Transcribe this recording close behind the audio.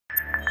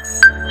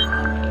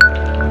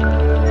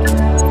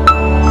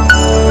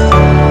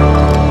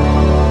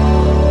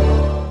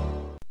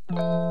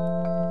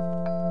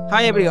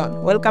Hi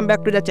everyone, welcome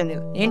back to the channel.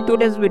 In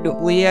today's video,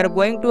 we are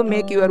going to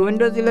make your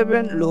Windows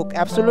 11 look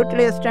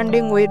absolutely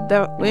stunning with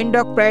the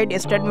Windhawk Pride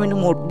Start Menu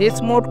mode.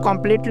 This mode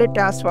completely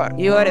transfers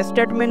your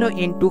Start Menu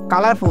into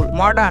colorful,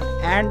 modern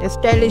and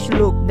stylish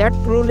look that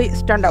truly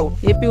stand out.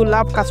 If you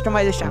love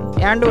customization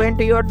and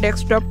want your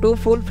desktop to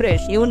full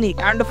fresh,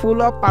 unique and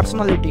full of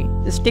personality,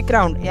 stick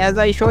around as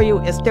I show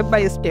you step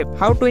by step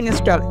how to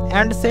install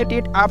and set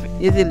it up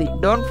easily.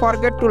 Don't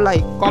forget to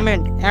like,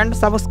 comment and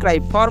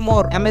subscribe for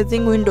more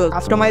amazing Windows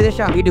customization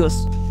videos.